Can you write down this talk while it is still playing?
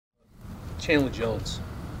Chandler Jones.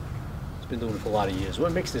 He's been doing it for a lot of years.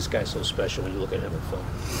 What makes this guy so special when you look at him in film?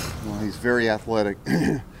 Well, he's very athletic.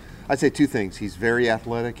 I'd say two things. He's very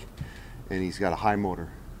athletic, and he's got a high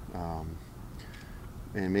motor.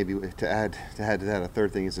 And maybe to add to that, a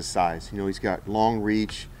third thing is his size. You know, he's got long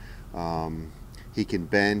reach. He can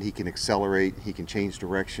bend. He can accelerate. He can change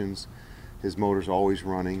directions. His motor's always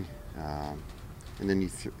running. And then you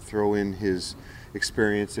throw in his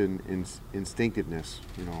experience and instinctiveness.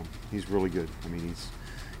 You know, he's really good. I mean,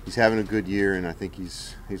 he's having a good year, and I think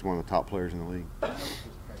he's one of the top players in the league.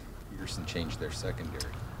 Peterson changed their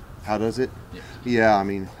secondary. How does it? Yeah, I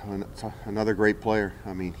mean, another great player.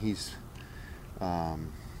 I mean, he's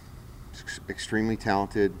extremely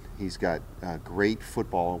talented. He's got great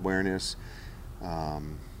football awareness.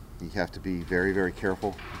 You have to be very, very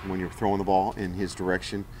careful when you're throwing the ball in his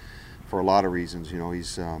direction for a lot of reasons. You know,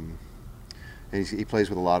 and he plays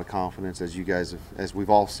with a lot of confidence, as you guys have, as we've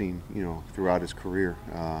all seen, you know, throughout his career.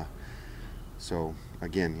 So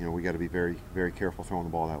again, you know, we got to be very, very careful throwing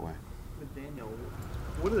the ball that way. But Daniel,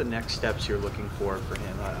 what are the next steps you're looking for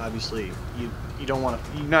him? Obviously, you don't want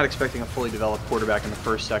to. You're not expecting a fully developed quarterback in the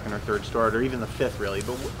first, second, or third start, or even the fifth, really.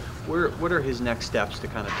 But what are his next steps to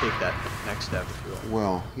kind of take that next step, if you will?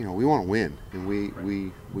 Well, you know, we want to win, and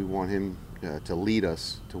we want him to lead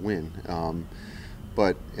us to win.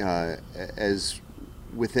 But as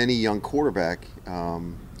with any young quarterback,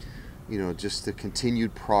 you know, just the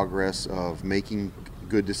continued progress of making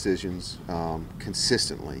good decisions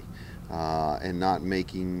consistently. And not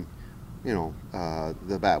making, you know,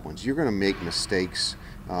 the bad ones. You're going to make mistakes.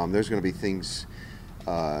 There's going to be things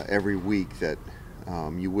every week that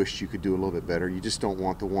you wish you could do a little bit better. You just don't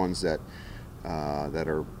want the ones that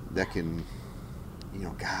can, you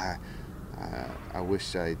know, God, I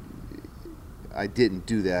wish I didn't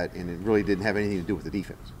do that, and it really didn't have anything to do with the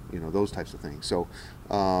defense. You know, those types of things. So,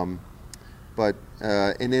 but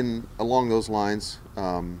and then along those lines,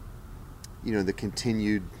 you know, the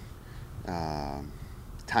continued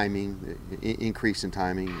timing, increase in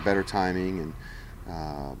timing, better timing,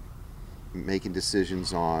 and making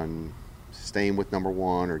decisions on staying with number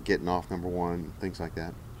one or getting off number one, things like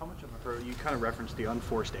that. How much of a hurdle, you kind of referenced the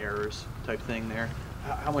unforced errors type thing there.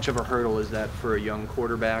 How much of a hurdle is that for a young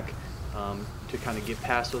quarterback to kind of get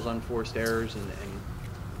past those unforced errors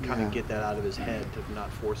and kind of get that out of his head to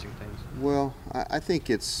not forcing things? Well, I think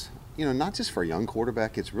it's, you know, not just for a young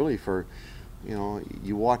quarterback, it's really for, you know,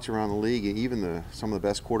 you watch around the league, and even some of the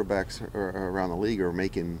best quarterbacks around the league are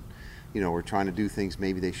making, you know, are trying to do things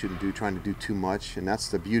maybe they shouldn't do, trying to do too much, and that's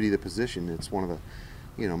the beauty of the position. It's one of the,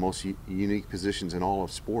 you know, most unique positions in all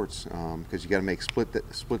of sports, because you got to make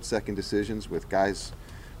split-second decisions with guys,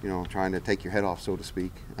 you know, trying to take your head off, so to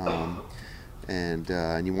speak, and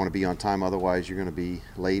you want to be on time. Otherwise, you're going to be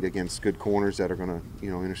late against good corners that are going to,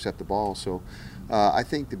 you know, intercept the ball. So. I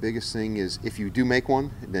think the biggest thing is if you do make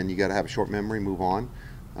one, then you got to have a short memory, move on.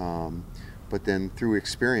 But then through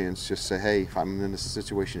experience, just say, hey, if I'm in this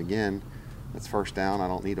situation again, that's first down. I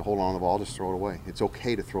don't need to hold on to the ball, just throw it away. It's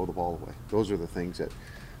okay to throw the ball away. Those are the things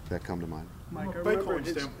that come to mind. Mike, I remember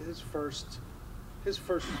his first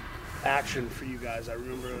action for you guys. I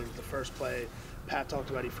remember the first play, Pat talked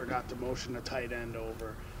about he forgot to motion a tight end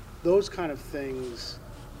over. Those kind of things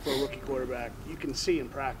for a rookie quarterback, you can see in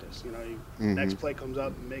practice. You know, next play comes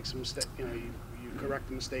up and makes a mistake. You know, you correct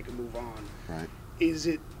the mistake and move on. Right. Is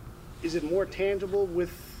it more tangible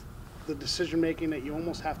with the decision making that you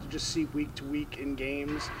almost have to just see week to week in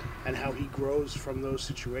games and how he grows from those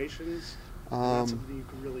situations? That's something you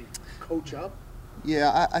can really coach up.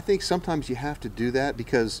 Yeah, I think sometimes you have to do that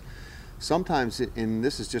because sometimes, and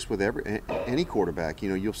this is just with any quarterback, you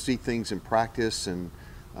know, you'll see things in practice and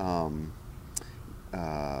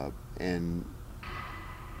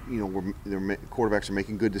you know, quarterbacks are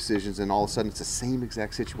making good decisions, and all of a sudden it's the same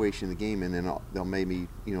exact situation in the game, and then they'll maybe,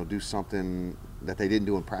 you know, do something that they didn't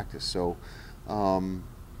do in practice. So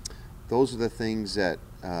those are the things that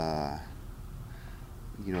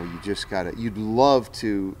you know, you just gotta. You'd love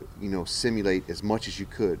to, you know, simulate as much as you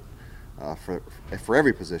could for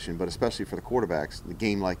every position, but especially for the quarterbacks, the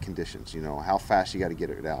game-like conditions. You know, how fast you got to get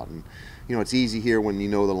it out, and you know, it's easy here when you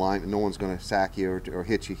know the line, no one's going to sack you or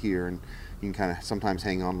hit you here, and you can kind of sometimes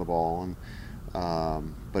hang on to the ball, and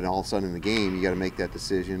but all of a sudden in the game, you got to make that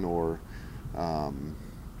decision, or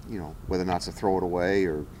you know, whether or not to throw it away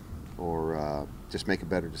or just make a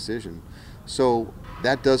better decision. So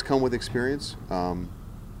that does come with experience,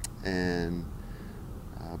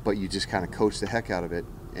 but you just kind of coach the heck out of it.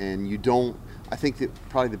 And you don't, I think that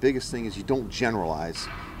probably the biggest thing is you don't generalize,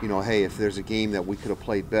 you know, hey, if there's a game that we could have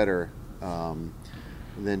played better,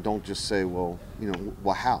 then don't just say, well,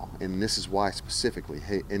 well, how? And this is why specifically.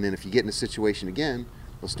 Hey, and then if you get in a situation again,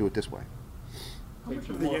 let's do it this way. How much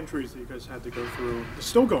of the injuries that you guys had to go through,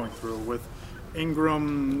 still going through, with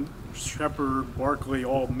Ingram, Shepard, Barkley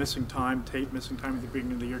all missing time, Tate missing time at the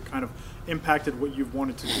beginning of the year, kind of impacted what you've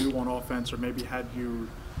wanted to do on offense, or maybe had you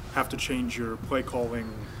have to change your play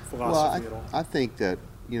calling philosophy at all? I think that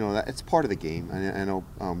that it's part of the game. I know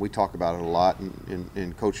we talk about it a lot,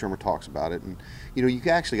 and Coach Shermer talks about it. And you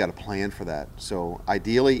actually got to plan for that. So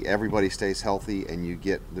ideally, everybody stays healthy, and you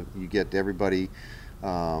get everybody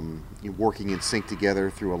working in sync together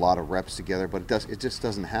through a lot of reps together. But it just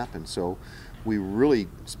doesn't happen. So we really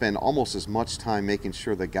spend almost as much time making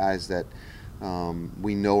sure the guys that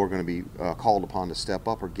we know are going to be called upon to step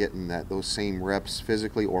up are getting those same reps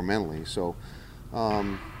physically or mentally. So.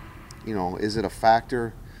 Is it a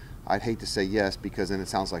factor? I'd hate to say yes, because then it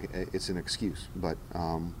sounds like it's an excuse. But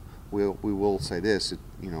we will say this: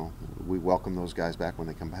 we welcome those guys back when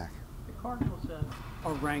they come back. The Cardinals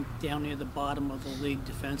are ranked down near the bottom of the league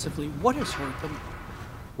defensively. What has hurt them?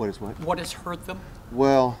 What is what? What has hurt them?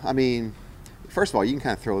 Well, I mean, first of all, you can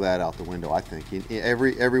kind of throw that out the window. I think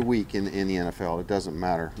every week in the NFL, it doesn't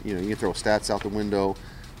matter. You can throw stats out the window.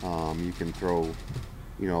 You can throw,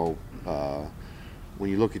 when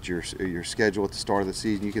you look at your schedule at the start of the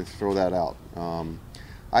season, you can throw that out.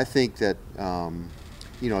 I think that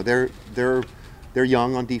they're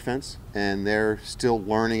young on defense, and they're still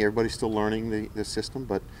learning. Everybody's still learning the system,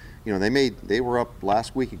 but they were up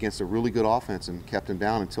last week against a really good offense and kept them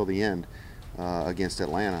down until the end against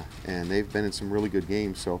Atlanta, and they've been in some really good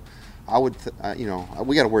games. So I would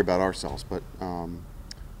we got to worry about ourselves, but and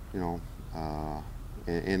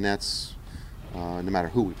that's no matter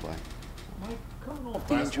who we play. Mike, coming off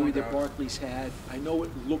the injury that Barkley's had, I know it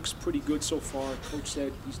looks pretty good so far. Coach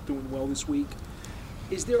said he's doing well this week.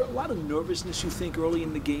 Is there a lot of nervousness, you think, early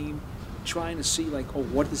in the game, trying to see,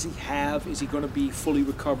 what does he have? Is he going to be fully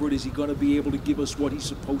recovered? Is he going to be able to give us what he's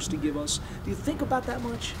supposed to give us? Do you think about that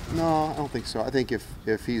much? No, I don't think so. I think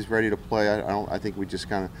if he's ready to play, I think we just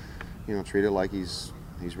kind of, treat it like he's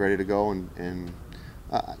ready to go, and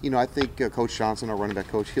I think Coach Johnson, our running back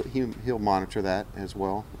coach, he'll monitor that as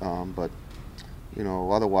well. But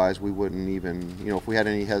otherwise we wouldn't even, if we had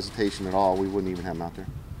any hesitation at all, we wouldn't even have him out there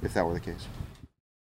if that were the case.